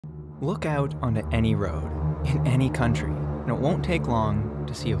Look out onto any road, in any country, and it won't take long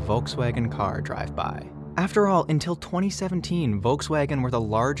to see a Volkswagen car drive by. After all, until 2017, Volkswagen were the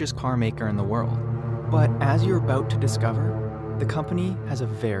largest car maker in the world. But as you're about to discover, the company has a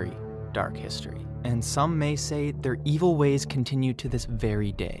very dark history, and some may say their evil ways continue to this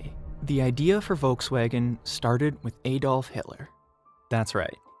very day. The idea for Volkswagen started with Adolf Hitler. That's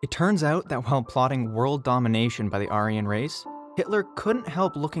right. It turns out that while plotting world domination by the Aryan race, Hitler couldn't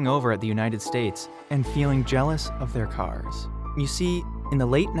help looking over at the United States and feeling jealous of their cars. You see, in the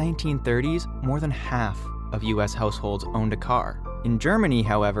late 1930s, more than half of US households owned a car. In Germany,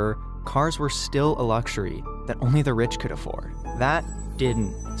 however, cars were still a luxury that only the rich could afford. That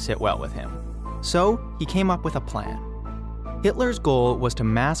didn't sit well with him. So he came up with a plan. Hitler's goal was to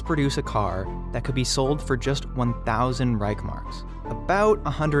mass produce a car that could be sold for just 1,000 Reichmarks, about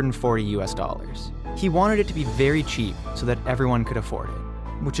 $140 US. He wanted it to be very cheap so that everyone could afford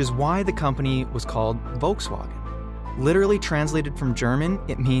it, which is why the company was called Volkswagen. Literally translated from German,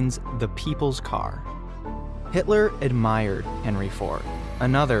 it means the people's car. Hitler admired Henry Ford,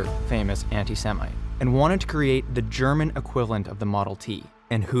 another famous anti-Semite, and wanted to create the German equivalent of the Model T.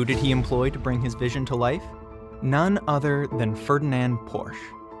 And who did he employ to bring his vision to life? None other than Ferdinand Porsche.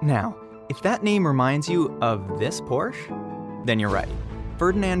 Now, if that name reminds you of this Porsche, then you're right.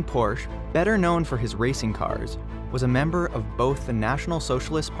 Ferdinand Porsche, better known for his racing cars, was a member of both the National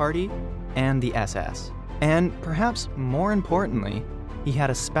Socialist Party and the SS. And perhaps more importantly, he had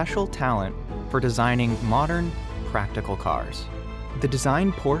a special talent for designing modern, practical cars. The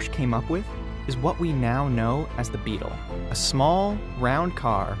design Porsche came up with is what we now know as the Beetle, a small, round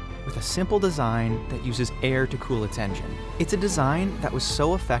car with a simple design that uses air to cool its engine. It's a design that was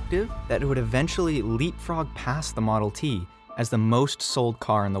so effective that it would eventually leapfrog past the Model T as the most sold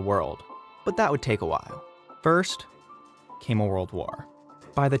car in the world. But that would take a while. First came a world war.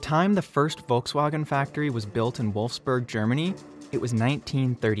 By the time the first Volkswagen factory was built in Wolfsburg, Germany, it was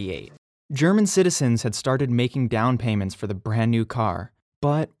 1938. German citizens had started making down payments for the brand new car,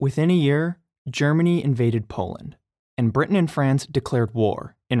 but within a year, Germany invaded Poland, and Britain and France declared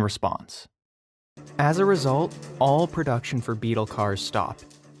war in response. As a result, all production for Beetle cars stopped.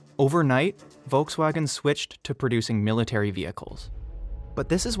 Overnight, Volkswagen switched to producing military vehicles. But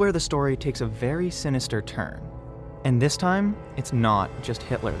this is where the story takes a very sinister turn. And this time, it's not just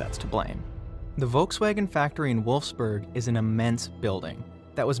Hitler that's to blame. The Volkswagen factory in Wolfsburg is an immense building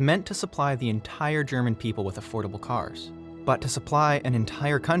that was meant to supply the entire German people with affordable cars. But to supply an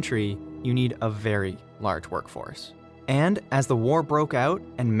entire country, you need a very large workforce. And as the war broke out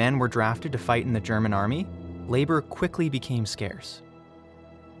and men were drafted to fight in the German army, labor quickly became scarce.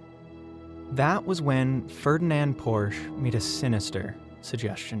 That was when Ferdinand Porsche made a sinister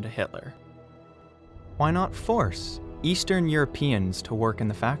suggestion to Hitler. Why not force Eastern Europeans to work in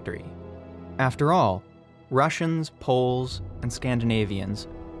the factory? After all, Russians, Poles, and Scandinavians,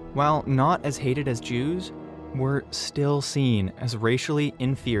 while not as hated as Jews, were still seen as racially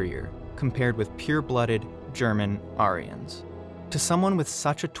inferior compared with pure-blooded German Aryans. To someone with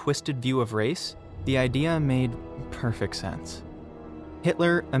such a twisted view of race, the idea made perfect sense.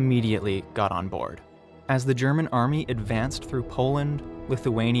 Hitler immediately got on board. As the German army advanced through Poland,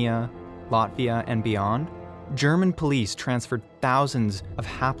 Lithuania, Latvia, and beyond, German police transferred thousands of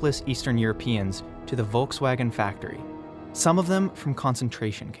hapless Eastern Europeans to the Volkswagen factory, some of them from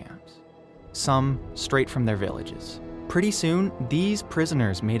concentration camps, some straight from their villages. Pretty soon, these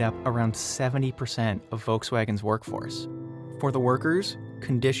prisoners made up around 70% of Volkswagen's workforce. For the workers,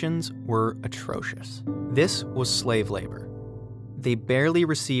 conditions were atrocious. This was slave labor. They barely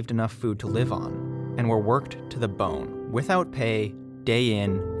received enough food to live on and were worked to the bone, without pay, day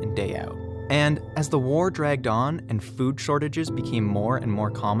in and day out. And as the war dragged on and food shortages became more and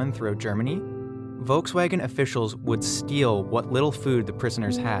more common throughout Germany, Volkswagen officials would steal what little food the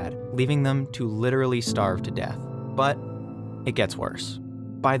prisoners had, leaving them to literally starve to death. But it gets worse.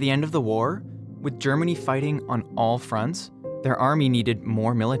 By the end of the war, with Germany fighting on all fronts, their army needed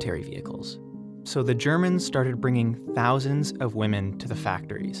more military vehicles. So the Germans started bringing thousands of women to the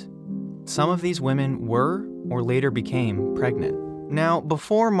factories. Some of these women were, or later became, pregnant. Now,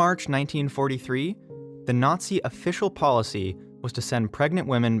 before March 1943, the Nazi official policy was to send pregnant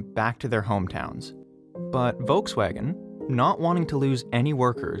women back to their hometowns. But Volkswagen, not wanting to lose any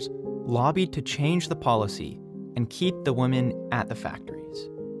workers, lobbied to change the policy and keep the women at the factories.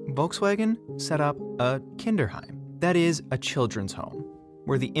 Volkswagen set up a Kinderheim, that is, a children's home,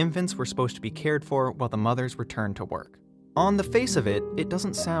 where the infants were supposed to be cared for while the mothers returned to work. On the face of it, it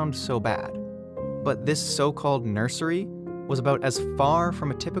doesn't sound so bad. But this so-called nursery was about as far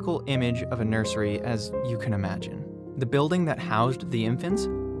from a typical image of a nursery as you can imagine. The building that housed the infants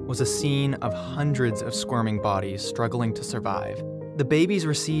was a scene of hundreds of squirming bodies struggling to survive. The babies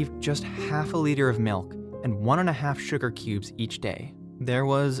received just half a liter of milk and 1.5 sugar cubes each day. There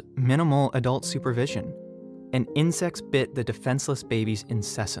was minimal adult supervision, and insects bit the defenseless babies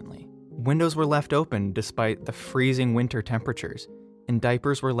incessantly. Windows were left open despite the freezing winter temperatures, and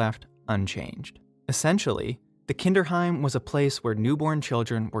diapers were left unchanged. Essentially, the Kinderheim was a place where newborn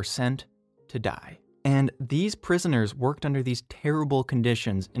children were sent to die. And these prisoners worked under these terrible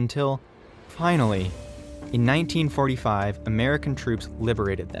conditions until, finally, in 1945, American troops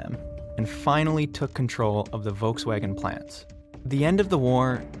liberated them and finally took control of the Volkswagen plants. The end of the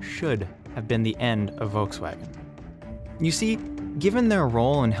war should have been the end of Volkswagen. You see, given their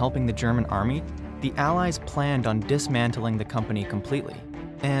role in helping the German army, the Allies planned on dismantling the company completely.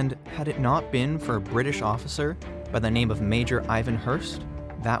 And had it not been for a British officer by the name of Major Ivan Hurst,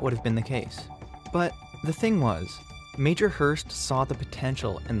 that would have been the case. But the thing was, Major Hurst saw the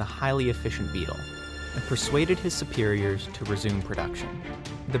potential in the highly efficient Beetle and persuaded his superiors to resume production.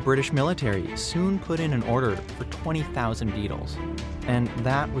 The British military soon put in an order for 20,000 Beetles, and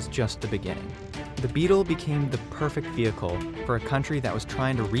that was just the beginning. The Beetle became the perfect vehicle for a country that was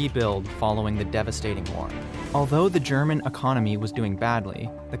trying to rebuild following the devastating war. Although the German economy was doing badly,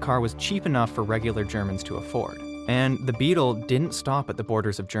 the car was cheap enough for regular Germans to afford. And the Beetle didn't stop at the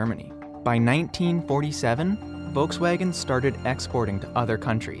borders of Germany. By 1947, Volkswagen started exporting to other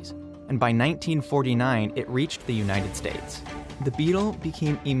countries, and by 1949, it reached the United States. The Beetle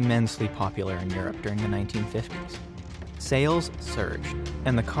became immensely popular in Europe during the 1950s. Sales surged,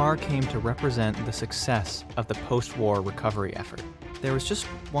 and the car came to represent the success of the post-war recovery effort. There was just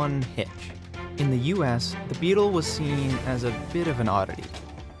one hitch. In the US, the Beetle was seen as a bit of an oddity.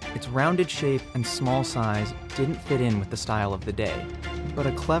 Its rounded shape and small size didn't fit in with the style of the day, but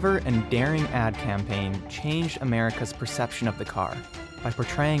a clever and daring ad campaign changed America's perception of the car by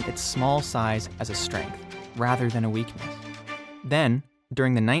portraying its small size as a strength, rather than a weakness. Then,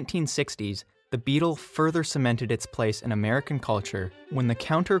 during the 1960s, the Beetle further cemented its place in American culture when the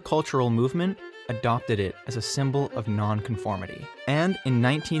countercultural movement adopted it as a symbol of nonconformity. And in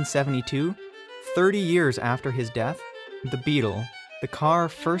 1972, 30 years after his death, the Beetle, the car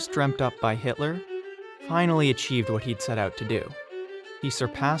first dreamt up by Hitler, finally achieved what he'd set out to do. He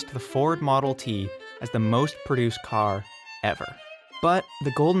surpassed the Ford Model T as the most produced car ever. But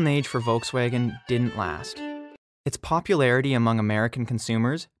the golden age for Volkswagen didn't last. Its popularity among American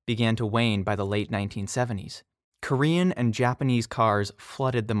consumers began to wane by the late 1970s. Korean and Japanese cars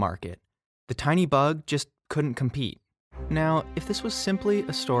flooded the market. The tiny bug just couldn't compete. Now, if this was simply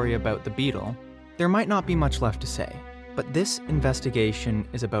a story about the Beetle, there might not be much left to say. But this investigation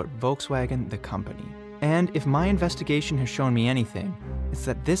is about Volkswagen, the company. And if my investigation has shown me anything, it's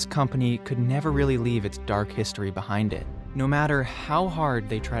that this company could never really leave its dark history behind it. No matter how hard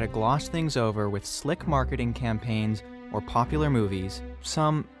they try to gloss things over with slick marketing campaigns or popular movies,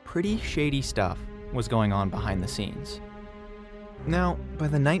 some pretty shady stuff was going on behind the scenes. Now, by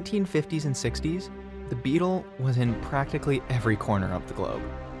the 1950s and 60s, the Beetle was in practically every corner of the globe,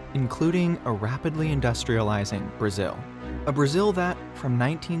 including a rapidly industrializing Brazil. A Brazil that, from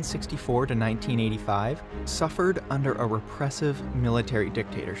 1964 to 1985, suffered under a repressive military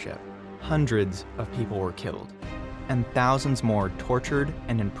dictatorship. Hundreds of people were killed, and thousands more tortured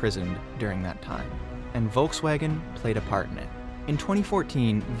and imprisoned during that time. And Volkswagen played a part in it. In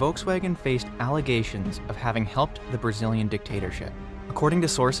 2014, Volkswagen faced allegations of having helped the Brazilian dictatorship. According to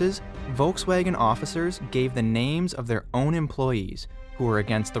sources, Volkswagen officers gave the names of their own employees who were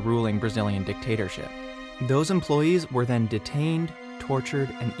against the ruling Brazilian dictatorship. Those employees were then detained, tortured,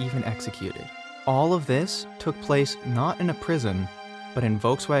 and even executed. All of this took place not in a prison, but in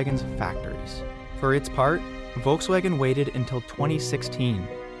Volkswagen's factories. For its part, Volkswagen waited until 2016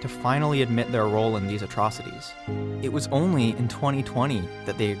 to finally admit their role in these atrocities. It was only in 2020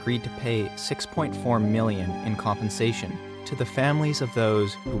 that they agreed to pay $6.4 million in compensation to the families of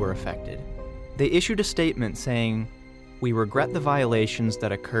those who were affected. They issued a statement saying, "We regret the violations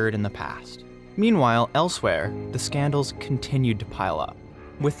that occurred in the past." Meanwhile, elsewhere, the scandals continued to pile up.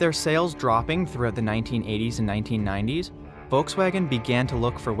 With their sales dropping throughout the 1980s and 1990s, Volkswagen began to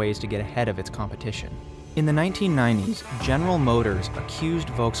look for ways to get ahead of its competition. In the 1990s, General Motors accused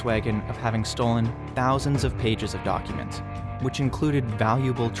Volkswagen of having stolen thousands of pages of documents, which included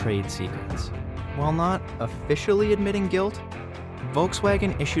valuable trade secrets. While not officially admitting guilt,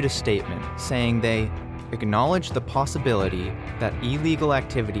 Volkswagen issued a statement saying they acknowledged the possibility that illegal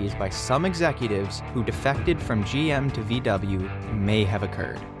activities by some executives who defected from GM to VW may have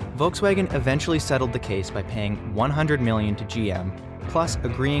occurred. Volkswagen eventually settled the case by paying $100 million to GM plus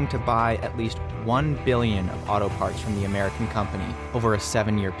agreeing to buy at least 1 billion of auto parts from the American company over a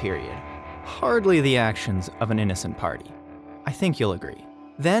 7-year period. Hardly the actions of an innocent party. I think you'll agree.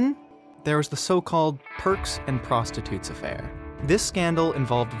 Then, there was the so-called perks and prostitutes affair. This scandal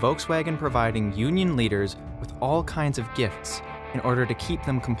involved Volkswagen providing union leaders with all kinds of gifts in order to keep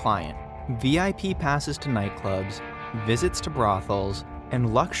them compliant. VIP passes to nightclubs, visits to brothels,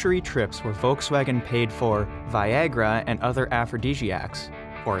 and luxury trips where Volkswagen paid for Viagra and other aphrodisiacs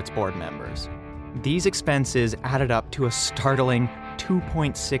for its board members. These expenses added up to a startling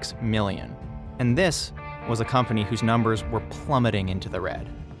 $2.6 million. And this was a company whose numbers were plummeting into the red.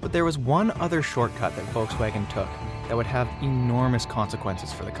 But there was one other shortcut that Volkswagen took that would have enormous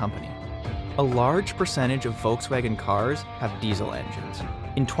consequences for the company. A large percentage of Volkswagen cars have diesel engines.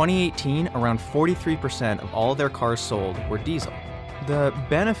 In 2018, around 43% of all their cars sold were diesel. The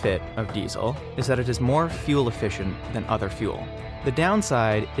benefit of diesel is that it is more fuel efficient than other fuel. The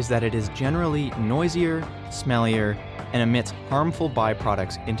downside is that it is generally noisier, smellier, and emits harmful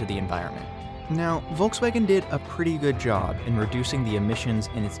byproducts into the environment. Now, Volkswagen did a pretty good job in reducing the emissions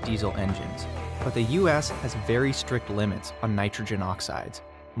in its diesel engines, but the US has very strict limits on nitrogen oxides,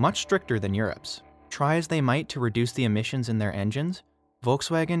 much stricter than Europe's. Try as they might to reduce the emissions in their engines,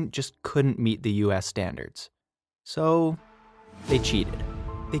 Volkswagen just couldn't meet the US standards. So, they cheated.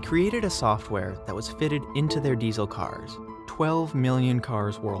 They created a software that was fitted into their diesel cars, 12 million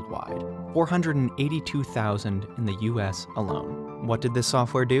cars worldwide, 482,000 in the US alone. What did this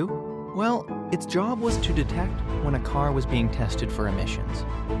software do? Well, its job was to detect when a car was being tested for emissions.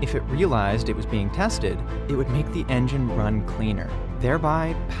 If it realized it was being tested, it would make the engine run cleaner,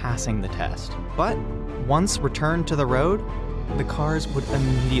 thereby passing the test. But once returned to the road, the cars would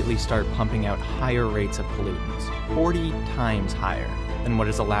immediately start pumping out higher rates of pollutants, 40 times higher than what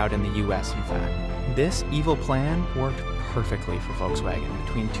is allowed in the US, in fact. This evil plan worked perfectly for Volkswagen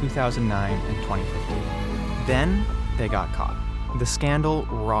between 2009 and 2015. Then, they got caught. The scandal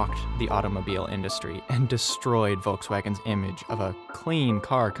rocked the automobile industry and destroyed Volkswagen's image of a clean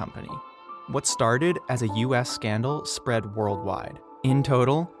car company. What started as a US scandal spread worldwide. In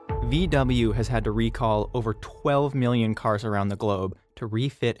total, VW has had to recall over 12 million cars around the globe to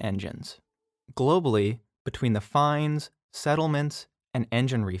refit engines. Globally, between the fines, settlements, and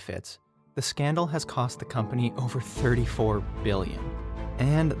engine refits, the scandal has cost the company over $34 billion.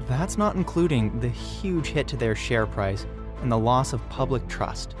 And that's not including the huge hit to their share price and the loss of public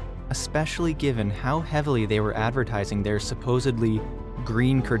trust, especially given how heavily they were advertising their supposedly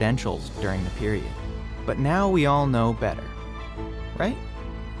green credentials during the period. But now we all know better, right?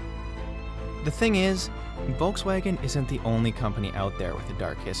 The thing is, Volkswagen isn't the only company out there with a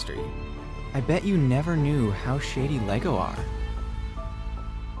dark history. I bet you never knew how shady Lego are.